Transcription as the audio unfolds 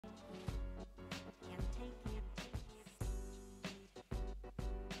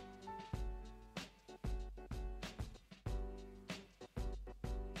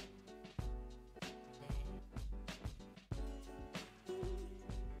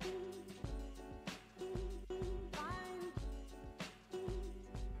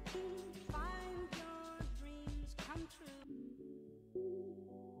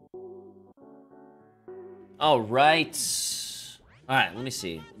All right. All right, let me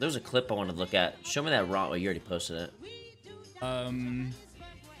see. There's a clip I want to look at. Show me that raw. Oh, you already posted it.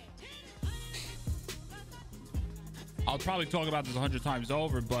 I'll probably talk about this 100 times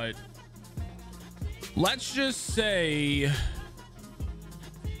over, but let's just say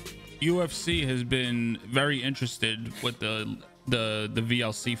UFC has been very interested with the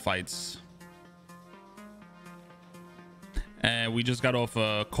VLC fights. And we just got off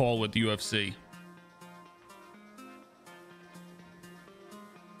a call with UFC.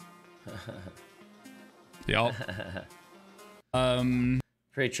 Yep.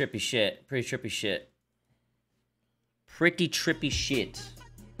 Pretty trippy shit. Pretty trippy shit. Pretty trippy shit.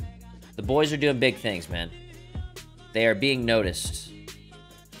 The boys are doing big things, man. They are being noticed.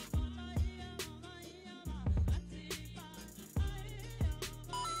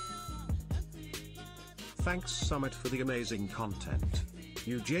 Thanks, Summit, for the amazing content.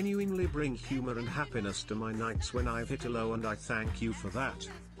 You genuinely bring humor and happiness to my nights when I've hit a low, and I thank you for that.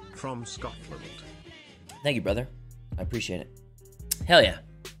 From Scotland. Thank you, brother. I appreciate it. Hell yeah.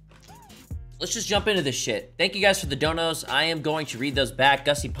 Let's just jump into this shit. Thank you guys for the donos. I am going to read those back.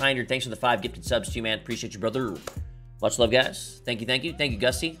 Gusty Piner, thanks for the 5 gifted subs to you, man. Appreciate you, brother. Much love, guys. Thank you, thank you. Thank you,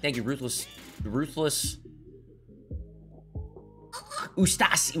 Gusty. Thank you, Ruthless.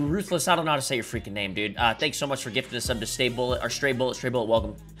 Ustas. Ruthless, I don't know how to say your freaking name, dude. Thanks so much for gifting us sub to Stray Bullet. Stray Bullet,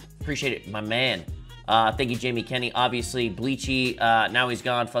 welcome. Appreciate it, my man. Thank you, Jamie Kenny. Obviously, Bleachy. Now he's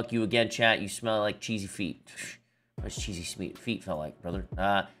gone. Fuck you again, chat. You smell like cheesy feet. What does cheesy feet felt like, brother?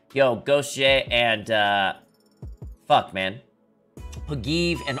 Yo, Ghost J and, fuck, man.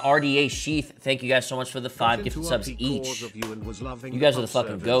 Pagiv and RDA Sheath, thank you guys so much for the 5 gifted subs each. You guys are the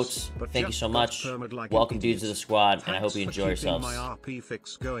fucking goats. Thank you so much. Welcome, dudes, to the squad, and I hope you enjoy yourselves. I hope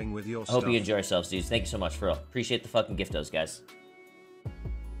you enjoy yourselves, dudes. Thank you so much, for real. Appreciate the fucking giftos, guys.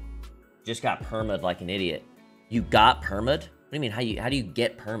 Just got perma'd like an idiot. You got perma'd? What do you mean? How do you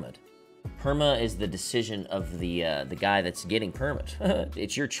get perma'd? Perma is the decision of the guy that's getting permit.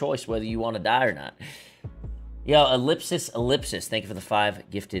 It's your choice whether you want to die or not. Yo, Ellipsis, thank you for the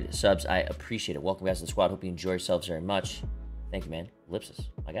 5 gifted subs. I appreciate it. Welcome, guys, to the squad. Hope you enjoy yourselves very much. Thank you, man. Ellipsis,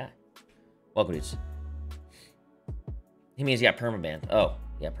 my guy. Welcome, dudes. He means he got permabanned. Oh,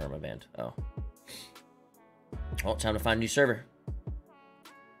 yeah, permabanned. Oh. Oh, time to find a new server.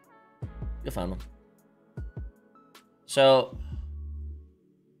 You'll find one. So...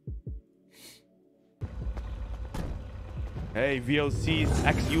 Hey, VLC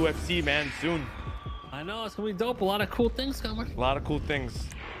X UFC, man, soon. I know, it's gonna be dope. A lot of cool things coming. A lot of cool things.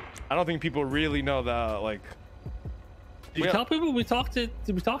 I don't think people really know that, like... Did you tell people did we talk to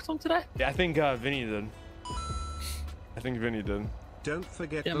them today? Yeah, I think Vinny did. I think Vinny did. Don't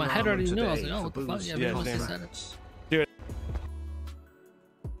forget. Yeah, my head already knew. I was like, oh, what the fuck? Yeah, Vinny must have said it. Dude.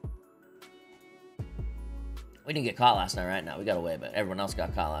 We didn't get caught last night, right? No, we got away, but everyone else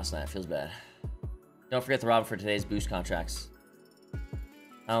got caught last night. It feels bad. Don't forget the Robin for today's boost contracts.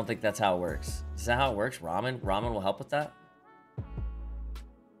 I don't think that's how it works. Is that how it works? Ramen will help with that?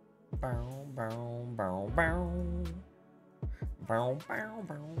 Alright,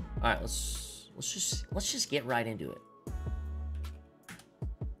 let's just get right into it.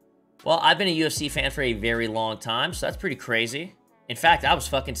 Well, I've been a UFC fan for a very long time, so that's pretty crazy. In fact, I was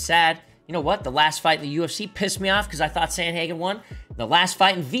fucking sad. You know what? The last fight in the UFC pissed me off because I thought Sandhagen won. The last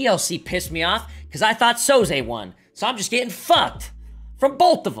fight in VLC pissed me off because I thought Soze won. So I'm just getting fucked from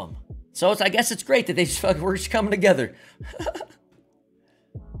both of them. So I guess it's great that they just we're just coming together.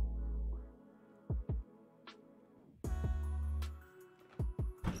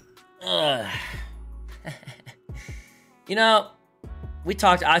 You know, we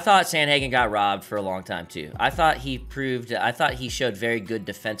talked. I thought Sandhagen got robbed for a long time too. I thought he showed very good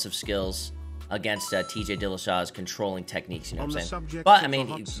defensive skills against TJ Dillashaw's controlling techniques, you know what I'm saying? But, I mean,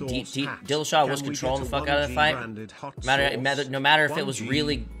 Dillashaw was controlling the fuck out of the fight. No matter if it was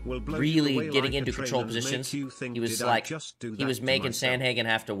really getting into control positions, he was making Sandhagen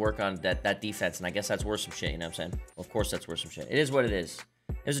have to work on that defense, and I guess that's worth some shit, you know what I'm saying? Well, of course that's worth some shit. It is what it is.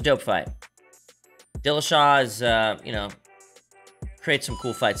 It was a dope fight. Dillashaw is, you know, creates some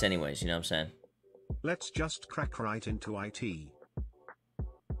cool fights anyways, you know what I'm saying? Let's just crack right into IT.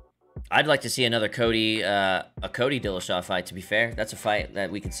 I'd like to see another Cody Dillashaw fight, to be fair. That's a fight that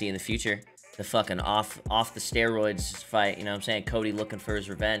we can see in the future. The fucking off the steroids fight, you know what I'm saying? Cody looking for his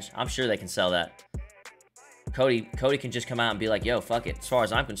revenge. I'm sure they can sell that. Cody can just come out and be like, yo, fuck it. As far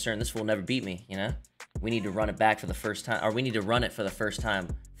as I'm concerned, this fool never beat me, you know? We need to run it back for the first time, or we need to run it for the first time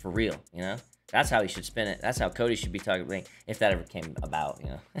for real, you know? That's how he should spin it. That's how Cody should be talking, if that ever came about,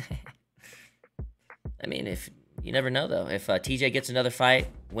 you know? I mean, if you never know, though. If TJ gets another fight,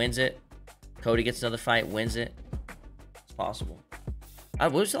 wins it, Cody gets another fight, wins it. It's possible.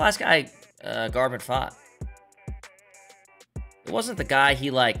 What was the last guy Garvin fought? It wasn't the guy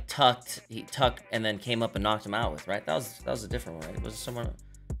he like tucked and then came up and knocked him out with, right? That was a different one, right? Was it someone?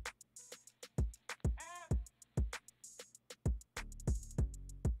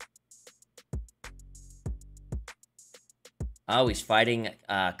 Oh, he's fighting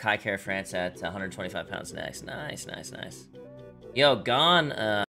Kai Kara France at 125 pounds next. Nice. Yo, Gone